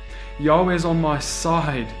place. Yahweh is on my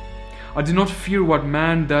side. I do not fear what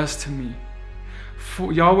man does to me.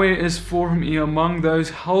 For Yahweh is for me among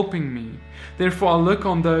those helping me. Therefore I look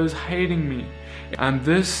on those hating me. And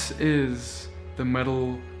this is the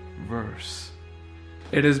middle verse.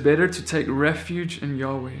 It is better to take refuge in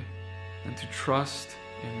Yahweh than to trust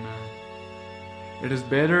in man. It is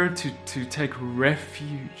better to take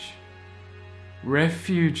refuge,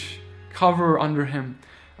 cover under Him,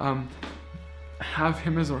 have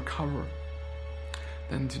Him as our cover,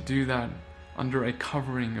 than to do that under a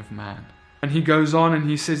covering of man. And he goes on and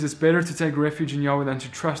he says, it's better to take refuge in Yahweh than to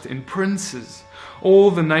trust in princes. All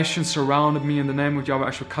the nations surrounded me. In the name of Yahweh I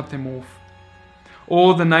shall cut them off.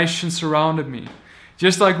 All the nations surrounded me.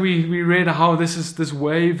 Just like we read how this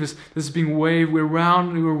wave is being waved. We're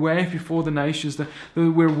waved before the nations.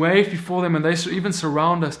 We're waved before them, and they even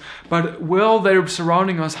surround us. But while they're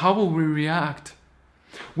surrounding us, how will we react?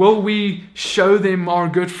 Will we show them our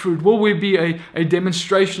good fruit? Will we be a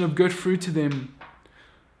demonstration of good fruit to them?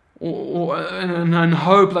 And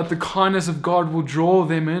hope that the kindness of God will draw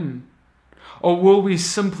them in? Or will we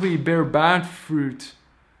simply bear bad fruit?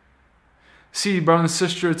 See, brother and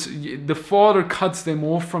sister, the Father cuts them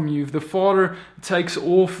off from you. The Father takes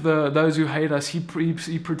off those who hate us.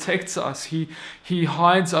 He protects us. He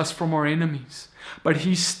hides us from our enemies. But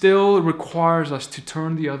He still requires us to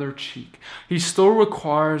turn the other cheek. He still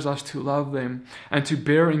requires us to love them and to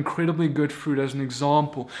bear incredibly good fruit as an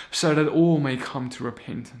example, so that all may come to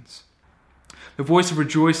repentance. The voice of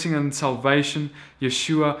rejoicing and salvation,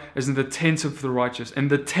 Yeshua, is in the tents of the righteous. In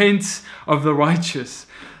the tents of the righteous.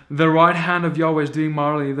 The right hand of Yahweh is doing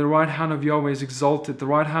mightily. The right hand of Yahweh is exalted. The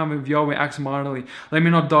right hand of Yahweh acts mightily. Let me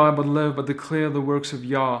not die but live, but declare the works of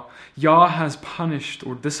Yah. Yah has punished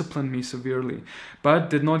or disciplined me severely, but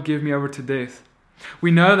did not give me over to death.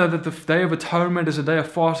 We know that the Day of Atonement is a day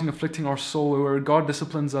of fasting, afflicting our soul, where God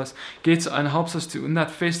disciplines us, gets and helps us to, in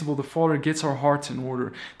that festival, the Father gets our hearts in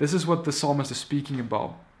order. This is what the psalmist is speaking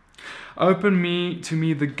about. Open to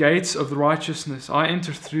me the gates of the righteousness. I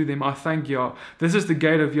enter through them. I thank Yah. This is the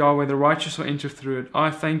gate of Yahweh. The righteous will enter through it.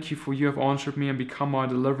 I thank you, for you have answered me and become my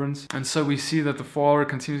deliverance. And so we see that the Father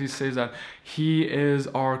continuously says that He is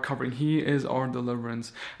our covering. He is our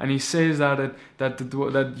deliverance. And He says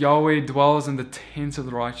that Yahweh dwells in the tents of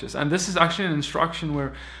the righteous. And this is actually an instruction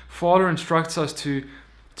where Father instructs us to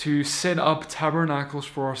set up tabernacles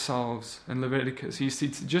for ourselves in Leviticus.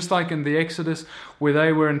 It's just like in the Exodus, where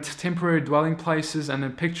they were in temporary dwelling places, and a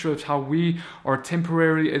picture of how we are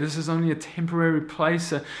temporary. This is only a temporary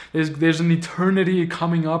place. There's an eternity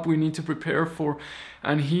coming up we need to prepare for.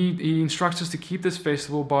 And he instructs us to keep this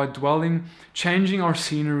festival by changing our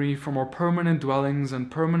scenery from our permanent dwellings and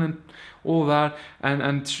permanent all that,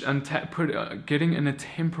 and getting in a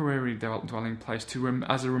temporary dwelling place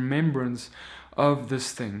as a remembrance of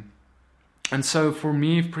this thing. And so for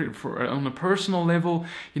me, on a personal level,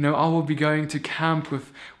 I will be going to camp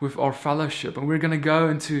with our fellowship, and we're going to go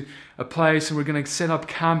into a place, and we're going to set up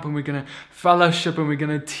camp, and we're going to fellowship, and we're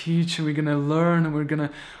going to teach, and we're going to learn, and we're going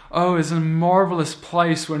to, it's a marvelous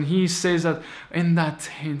place when He says that in that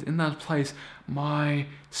tent, in that place, my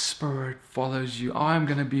Spirit follows you. I am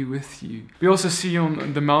going to be with you. We also see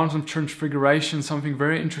on the Mount of Transfiguration something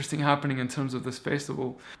very interesting happening in terms of this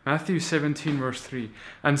festival. Matthew 17 verse 3.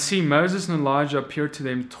 And see, Moses and Elijah appeared to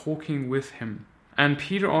them, talking with Him. And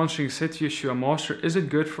Peter answering said to Yeshua, Master, is it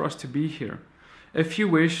good for us to be here? If you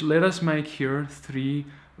wish, let us make here 3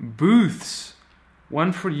 booths.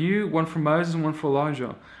 One for you, one for Moses, and one for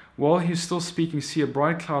Elijah. While he was still speaking, see, a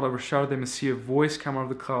bright cloud overshadowed them, and see a voice come out of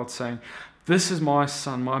the cloud saying, This is my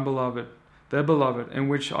Son, my beloved, the beloved, in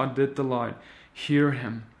which I did delight. Hear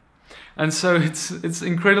Him. And so it's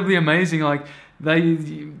incredibly amazing. Like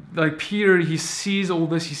Peter, he sees all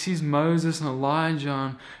this. He sees Moses and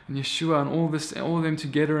Elijah and Yeshua and all of them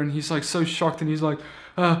together, and he's like so shocked, and he's like,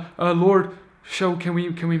 Lord, can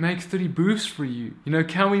we make 3 booths for you?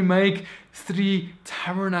 Can we make 3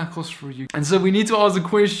 tabernacles for you? And so we need to ask the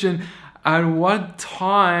question, at what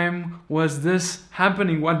time was this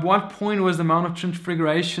happening? At what point was the Mount of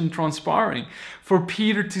Transfiguration transpiring for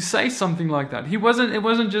Peter to say something like that? It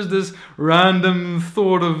wasn't just this random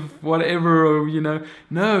thought of whatever, or,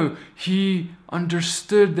 No, he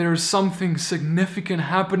understood there's something significant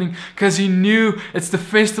happening because he knew it's the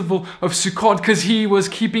festival of Sukkot, because he was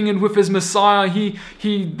keeping it with his Messiah.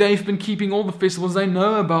 They've been keeping all the festivals. They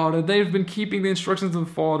know about it. They've been keeping the instructions of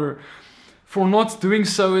the Father. For not doing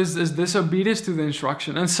so is disobedience to the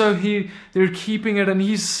instruction. And so they're keeping it, and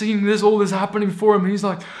he's seeing all this happening for him. And he's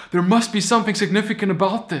like, there must be something significant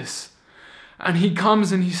about this. And he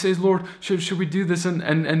comes and he says, Lord, should we do this?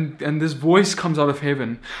 And this voice comes out of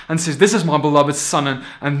heaven and says, this is my beloved Son,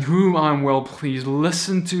 and whom I am well pleased.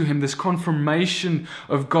 Listen to him. This confirmation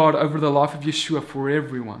of God over the life of Yeshua for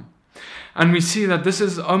everyone. And we see that this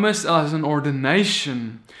is almost as an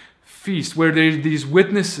ordination feast where there are these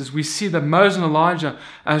witnesses. We see that Moses and Elijah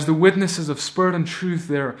as the witnesses of spirit and truth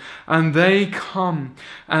there, and they come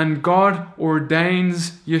and God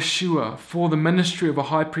ordains Yeshua for the ministry of a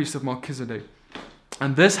high priest of Melchizedek.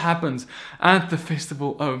 And this happens at the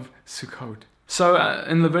festival of Sukkot. So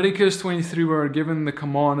in Leviticus 23 we're given the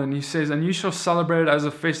command, and he says, and you shall celebrate it as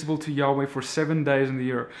a festival to Yahweh for 7 days in the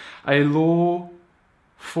year, a law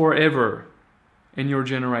forever in your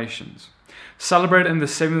generations. Celebrate in the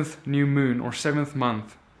 7th new moon, or 7th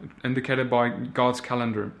month, indicated by God's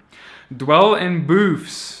calendar. Dwell in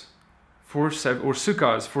booths or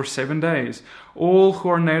sukkahs for 7 days. All who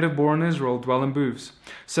are native born in Israel dwell in booths,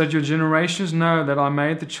 so that your generations know that I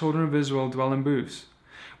made the children of Israel dwell in booths.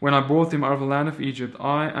 When I brought them out of the land of Egypt,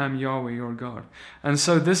 I am Yahweh your God. And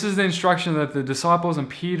so this is the instruction that the disciples and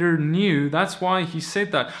Peter knew. That's why he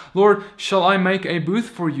said that. Lord, shall I make a booth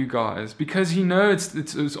for you guys? Because he knows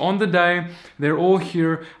it's on the day, they're all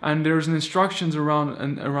here, and there's instructions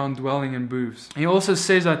around dwelling in booths. He also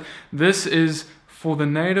says that this is for the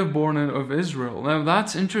native born of Israel. Now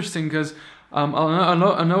that's interesting because I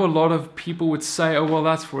know a lot of people would say, oh, well,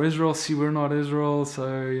 that's for Israel. See, we're not Israel,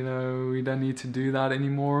 so, we don't need to do that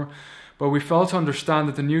anymore. But we fail to understand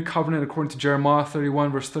that the new covenant, according to Jeremiah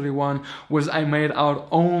 31, verse 31, was made out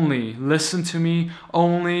only, listen to me,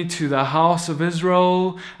 only to the house of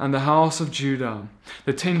Israel and the house of Judah.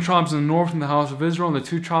 The 10 tribes in the north and the house of Israel, and the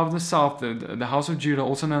 2 tribes in the south, the house of Judah,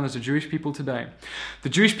 also known as the Jewish people today. The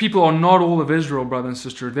Jewish people are not all of Israel, brother and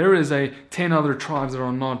sister. There is 10 other tribes that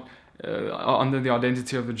are not under the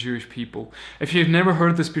identity of the Jewish people. If you've never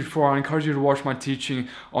heard this before, I encourage you to watch my teaching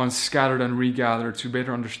on Scattered and Regathered to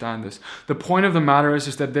better understand this. The point of the matter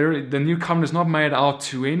is that the new covenant is not made out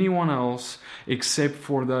to anyone else except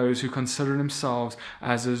for those who consider themselves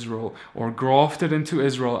as Israel, or grafted into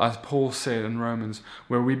Israel, as Paul said in Romans,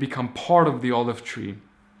 where we become part of the olive tree.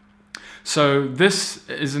 So this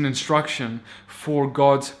is an instruction for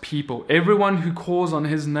God's people. Everyone who calls on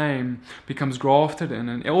his name becomes grafted in,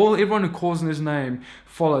 and everyone who calls on his name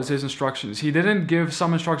follows his instructions. He didn't give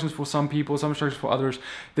some instructions for some people, some instructions for others.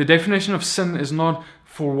 The definition of sin is not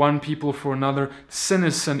for one people, for another. Sin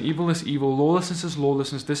is sin, evil is evil, lawlessness is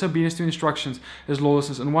lawlessness, disobedience to instructions is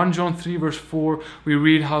lawlessness. In 1 John 3 verse 4, we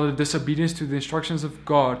read how the disobedience to the instructions of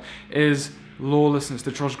God is lawlessness.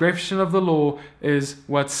 The transgression of the law is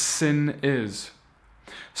what sin is.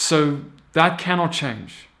 So that cannot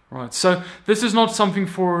change, right? So this is not something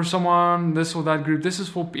for someone, this or that group. This is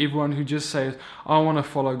for everyone who just says, I want to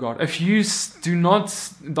follow God. If you do not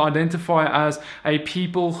identify as a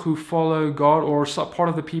people who follow God, or part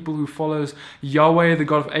of the people who follows Yahweh, the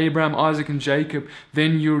God of Abraham, Isaac, and Jacob,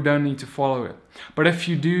 then you don't need to follow it. But if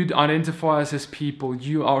you do identify as his people,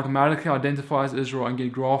 you automatically identify as Israel and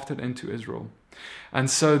get grafted into Israel. And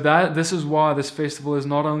so this is why this festival is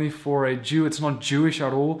not only for a Jew, it's not Jewish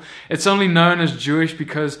at all. It's only known as Jewish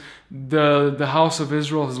because the house of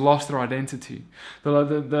Israel has lost their identity.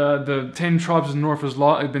 The 10 tribes of the north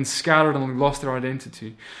have been scattered and lost their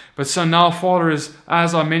identity. But so now Father is,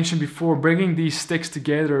 as I mentioned before, bringing these sticks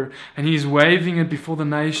together, and he's waving it before the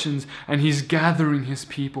nations, and he's gathering his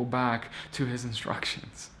people back to his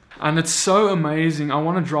instructions. And it's so amazing. I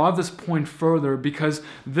want to drive this point further because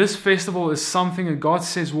this festival is something that God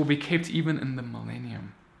says will be kept even in the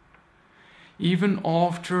millennium. Even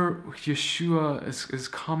after Yeshua is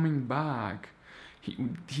coming back,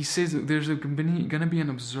 he says that there's going to be an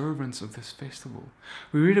observance of this festival.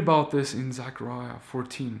 We read about this in Zechariah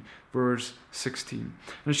 14, verse 16.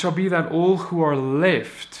 And it shall be that all who are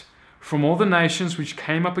left from all the nations which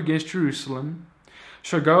came up against Jerusalem,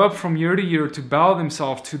 shall go up from year to year to bow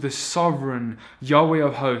themselves to the sovereign Yahweh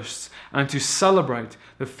of hosts, and to celebrate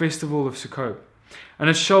the festival of Sukkot. And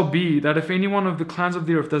it shall be that if any one of the clans of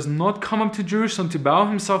the earth does not come up to Jerusalem to bow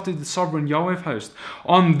himself to the sovereign Yahweh of hosts,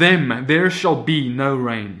 on them there shall be no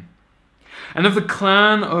rain. And if the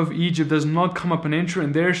clan of Egypt does not come up and enter,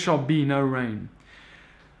 and there shall be no rain.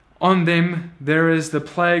 On them there is the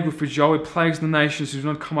plague with which Yahweh plagues the nations who do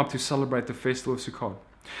not come up to celebrate the festival of Sukkot.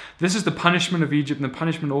 This is the punishment of Egypt, and the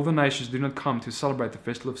punishment of all the nations who do not come to celebrate the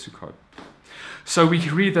festival of Sukkot. So we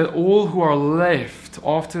read that all who are left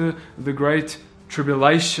after the great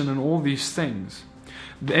tribulation and all these things,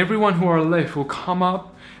 everyone who are left will come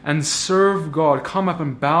up and serve God, come up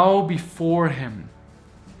and bow before Him.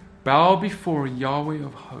 Bow before Yahweh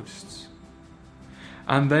of hosts.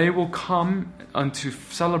 And they will come and to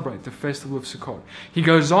celebrate the festival of Sukkot. He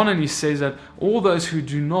goes on and he says that all those who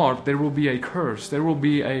do not, there will be a curse. There will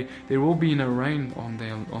be no rain on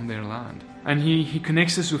their land. And he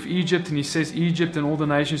connects this with Egypt, and he says Egypt and all the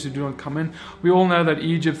nations who do not come in. We all know that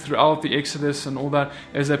Egypt throughout the Exodus and all that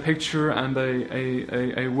is a picture and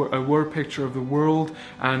a word picture of the world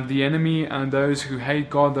and the enemy and those who hate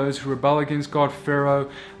God, those who rebel against God, Pharaoh,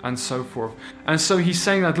 and so forth. And so he's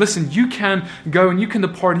saying that, listen, you can go and you can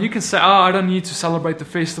depart and you can say, I don't need to celebrate the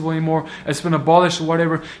festival anymore. It's been abolished or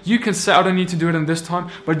whatever. You can say, I don't need to do it in this time.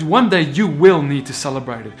 But one day you will need to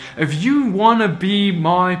celebrate it. If you want to be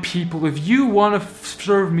my people, if you want to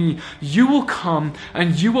serve me, you will come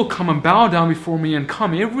and bow down before me and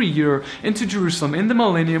come every year into Jerusalem in the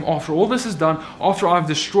millennium after all this is done, after I've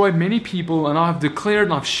destroyed many people and I've declared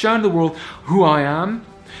and I've shown the world who I am.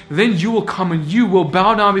 Then you will come and you will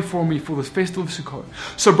bow down before me for this festival of Sukkot.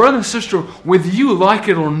 So brother and sister, whether you like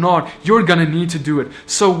it or not, you're going to need to do it.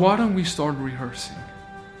 So why don't we start rehearsing?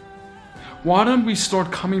 Why don't we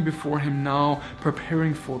start coming before Him now,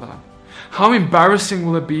 preparing for that? How embarrassing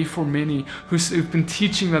will it be for many who've been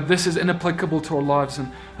teaching that this is inapplicable to our lives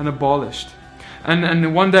and abolished?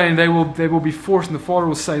 And one day they will be forced, and the Father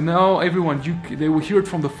will say, no, everyone, they will hear it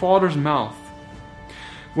from the Father's mouth.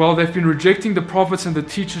 Well, they've been rejecting the prophets and the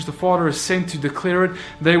teachers the Father has sent to declare it.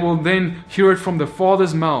 They will then hear it from the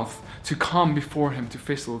Father's mouth to come before Him to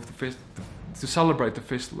celebrate the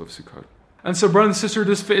festival of Sukkot. And so, brother and sister,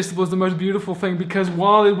 this festival is the most beautiful thing, because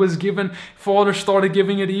while it was given, Father started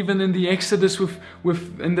giving it even in the Exodus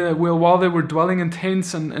while they were dwelling in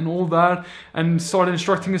tents and all that, and started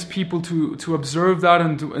instructing His people to observe that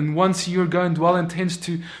and once a year go and dwell in tents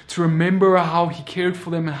to remember how He cared for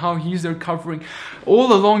them and how He's their covering.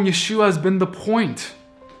 All along, Yeshua has been the point.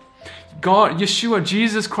 God, Yeshua,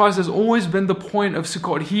 Jesus Christ has always been the point of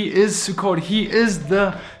Sukkot. He is Sukkot. He is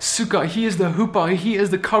the Sukkah. He is the Huppah. He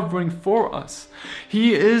is the covering for us.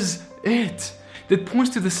 He is it. That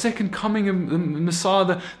points to the second coming of the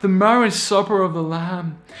Messiah, the marriage supper of the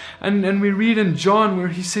Lamb. And we read in John where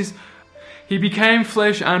He says, He became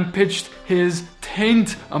flesh and pitched His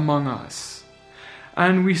tent among us.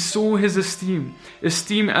 And we saw His esteem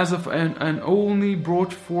as of an only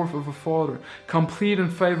brought forth of a Father, complete in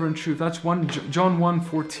favor and truth. That's John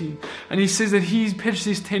 1:14. And He says that He pitched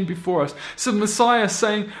His tent before us. So Messiah is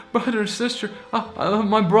saying, brother and sister,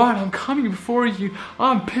 my bride, I'm coming before you.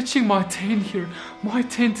 I'm pitching my tent here. My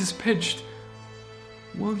tent is pitched.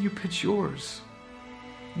 Will you pitch yours?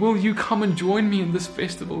 Will you come and join me in this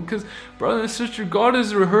festival? Because, brother and sister, God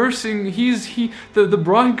is rehearsing. The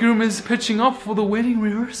bridegroom is pitching up for the wedding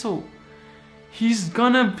rehearsal. He's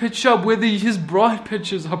gonna pitch up whether His bride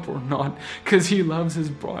pitches up or not, because He loves His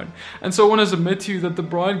bride. And so I want to submit to you that the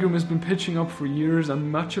bridegroom has been pitching up for years, and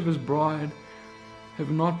much of His bride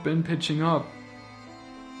have not been pitching up.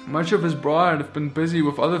 Much of His bride have been busy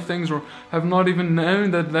with other things, or have not even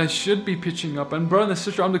known that they should be pitching up. And brother and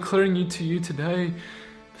sister, I'm declaring to you today,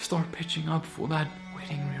 start pitching up for that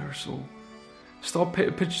wedding rehearsal. Start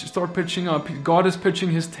pitching up. God is pitching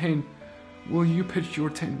His tent. Will you pitch your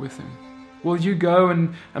tent with Him? Will you go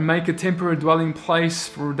and make a temporary dwelling place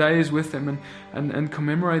for days with Him and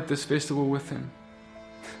commemorate this festival with Him?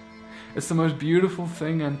 It's the most beautiful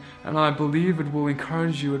thing, and I believe it will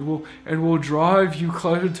encourage you. It will drive you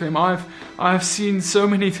closer to Him. I've seen so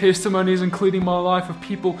many testimonies, including my life, of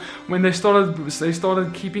people when they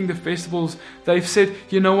started keeping the festivals. They've said,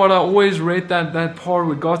 you know what? I always read that part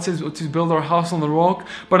where God says to build our house on the rock,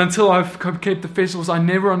 but until I've kept the festivals, I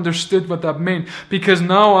never understood what that meant. Because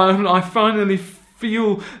now I finally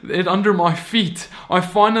feel it under my feet. I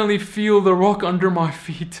finally feel the rock under my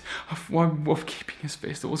feet of keeping His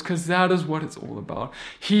festivals, because that is what it's all about.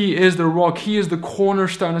 He is the rock. He is the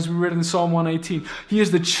cornerstone, as we read in Psalm 118. He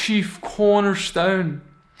is the chief cornerstone.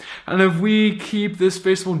 And if we keep this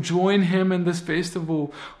festival, join Him in this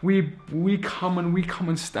festival, we come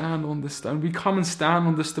and stand on this stone. We come and stand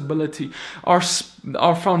on the stability. Our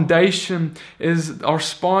foundation is, our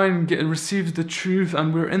spine receives the truth,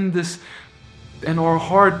 and we're in this, in our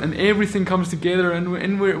heart, and everything comes together,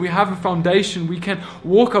 and we have a foundation. We can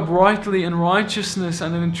walk uprightly in righteousness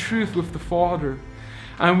and in truth with the Father.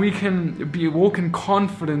 And we can walk in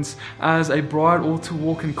confidence as a bride ought to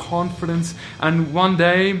walk in confidence. And one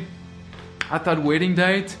day, at that wedding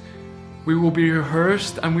date, we will be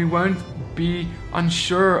rehearsed, and we won't be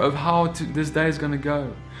unsure of how this day is going to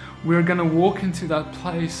go. We're going to walk into that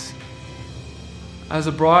place as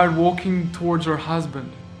a bride walking towards her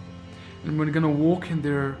husband. And we're going to walk in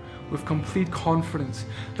there with complete confidence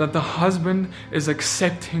that the husband is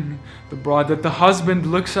accepting the bride, that the husband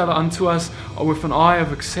looks unto us with an eye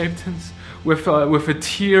of acceptance, with a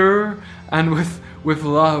tear, and with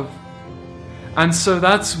love. And so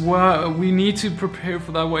that's why we need to prepare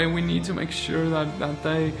for that way, and we need to make sure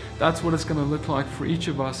that's what it's going to look like for each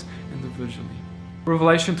of us individually.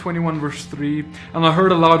 Revelation 21 verse 3, and I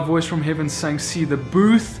heard a loud voice from heaven saying, see, the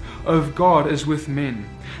booth of God is with men,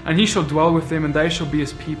 and He shall dwell with them, and they shall be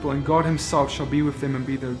His people, and God Himself shall be with them and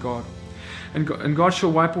be their God. And God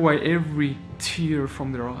shall wipe away every tear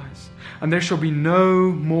from their eyes, and there shall be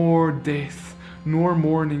no more death, nor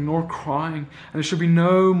mourning, nor crying, and there shall be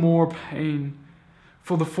no more pain,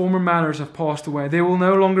 for the former matters have passed away. There will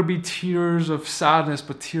no longer be tears of sadness,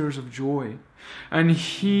 but tears of joy. And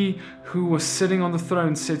He who was sitting on the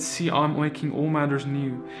throne said, see, I am making all matters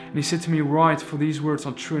new. And He said to me, write, for these words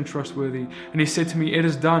are true and trustworthy. And He said to me, it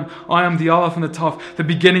is done. I am the Aleph and the Taf, the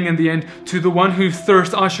beginning and the end. To the one who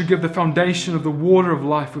thirsts, I shall give the foundation of the water of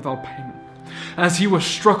life without payment. As He was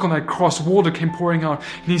struck on that cross, water came pouring out.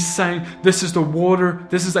 And He's saying, this is the water.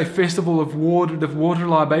 This is a festival of water, the water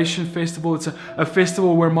libation festival. It's a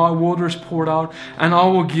festival where my water is poured out, and I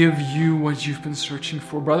will give you what you've been searching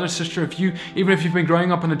for. Brother and sister, even if you've been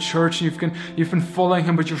growing up in a church and you've been following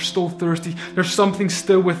Him, but you're still thirsty, there's something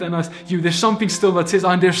still within us. There's something still that says,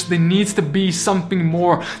 there needs to be something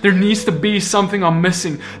more. There needs to be something I'm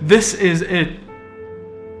missing. This is it.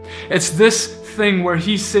 It's this thing where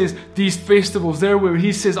He says, these festivals there where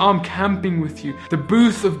He says, I'm camping with you. The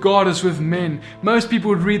booth of God is with men. Most people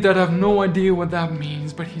would read that, have no idea what that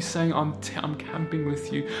means, but He's saying, I'm camping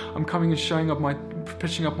with you. I'm coming and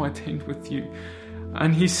pitching up my tent with you.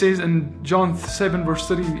 And He says in John 7 verse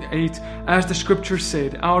 38, as the scripture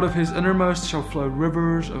said, out of His innermost shall flow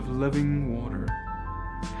rivers of living water.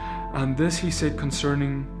 And this He said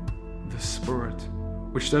concerning the Spirit,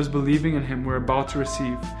 which those believing in Him were about to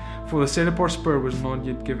receive. For the set-apart Spirit was not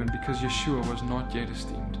yet given, because Yeshua was not yet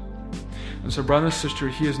esteemed. And so, brother and sister,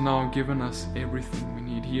 He has now given us everything we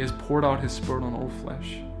need. He has poured out His Spirit on all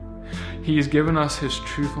flesh. He has given us His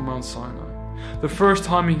truth on Mount Sinai. The first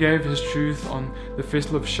time He gave His truth on the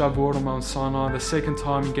festival of Shavuot on Mount Sinai. The second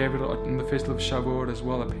time He gave it on the festival of Shavuot as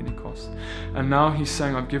well at Pentecost. And now He's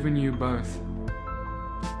saying, I've given you both.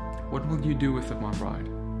 What will you do with it, my bride?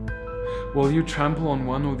 Will you trample on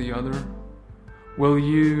one or the other? Will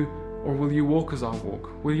you walk as I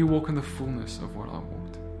walk? Will you walk in the fullness of what I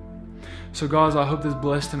walked? So guys, I hope this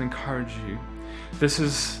blessed and encouraged you. This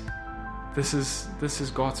is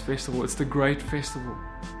God's festival. It's the great festival.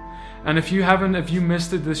 And if you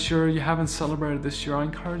missed it this year, you haven't celebrated this year, I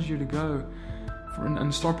encourage you to go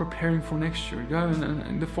and start preparing for next year. Go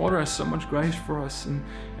and the Father has so much grace for us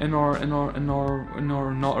in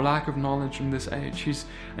our lack of knowledge in this age.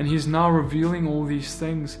 He's now revealing all these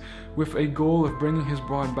things with a goal of bringing His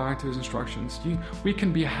bride back to His instructions. We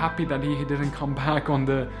can be happy that He didn't come back on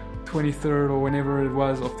the 23rd or whenever it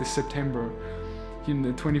was of the September, the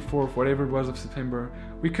 24th, whatever it was of September.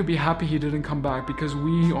 We could be happy He didn't come back because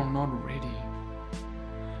we are not ready.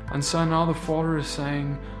 And so now the Father is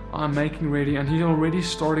saying, I'm making ready, and He's already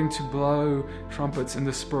starting to blow trumpets in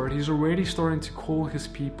the Spirit. He's already starting to call His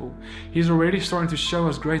people. He's already starting to show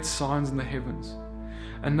us great signs in the heavens.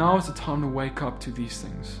 And now is the time to wake up to these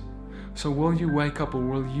things. So will you wake up, or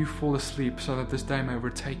will you fall asleep, so that this day may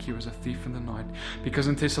overtake you as a thief in the night? Because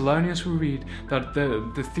in Thessalonians we read that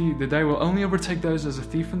the day will only overtake those as a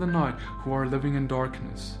thief in the night who are living in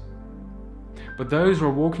darkness. But those who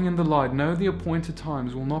are walking in the light know the appointed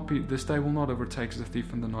times this day will not overtake as a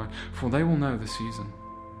thief in the night, for they will know the season.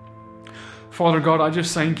 Father God, I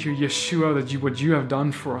just thank you, Yeshua, that what you have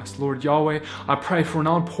done for us. Lord Yahweh, I pray for an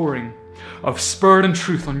outpouring of Spirit and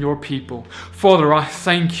truth on your people. Father, I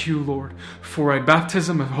thank you, Lord, for a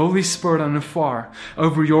baptism of Holy Spirit and of fire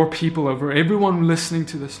over your people, over everyone listening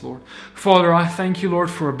to this, Lord. Father, I thank you, Lord,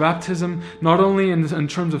 for a baptism, not only in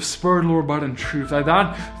terms of Spirit, Lord, but in truth.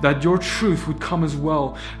 That your truth would come as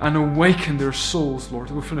well and awaken their souls,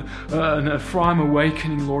 Lord, with an Ephraim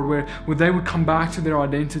awakening, Lord, where they would come back to their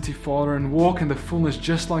identity, Father, and walk in the fullness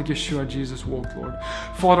just like Yeshua Jesus walked, Lord.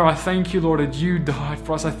 Father, I thank you, Lord, that you died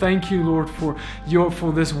for us. I thank you, Lord,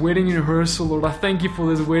 for this wedding rehearsal, Lord. I thank you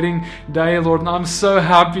for this wedding day, Lord. And I'm so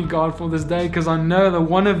happy, God, for this day, because I know that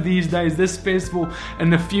one of these days, this festival,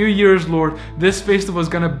 in a few years, Lord, this festival is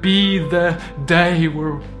going to be the day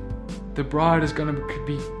where the bride is going to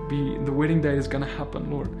be the wedding day is going to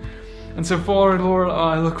happen, Lord. And so, Father, Lord,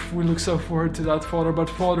 we look so forward to that, Father. But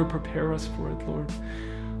Father, prepare us for it, Lord.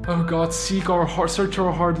 Oh God, seek our heart, search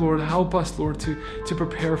our heart, Lord. Help us, Lord, to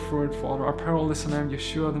prepare for it, Father. I pray all this in the name of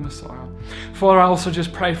Yeshua the Messiah. Father, I also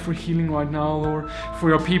just pray for healing right now, Lord, for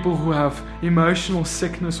your people who have emotional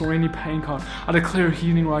sickness or any pain, God. I declare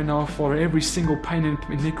healing right now, Father. Every single pain and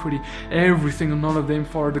iniquity, everything and none of them,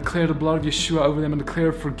 Father. Declare the blood of Yeshua over them and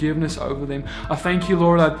declare forgiveness over them. I thank you,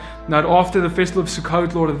 Lord, that after the festival of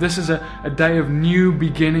Sukkot, Lord, that this is a day of new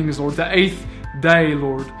beginnings, Lord. The 8th day,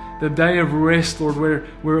 Lord. The day of rest, Lord,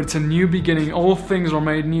 where it's a new beginning. All things are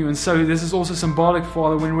made new. And so this is also symbolic,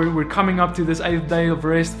 Father, when we're coming up to this 8th day of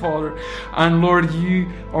rest, Father. And Lord,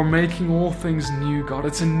 you are making all things new, God.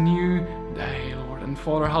 It's a new day, Lord. And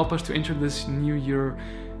Father, help us to enter this new year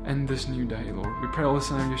and this new day, Lord. We pray all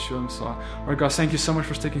this in the name of Yeshua Messiah. Lord God, thank you so much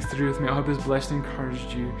for sticking through with me. I hope this blessed and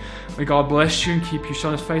encouraged you. May God bless you and keep you,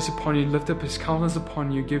 shine his face upon you, lift up his countenance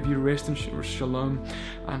upon you, give you rest and shalom.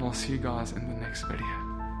 And I'll see you guys in the next video.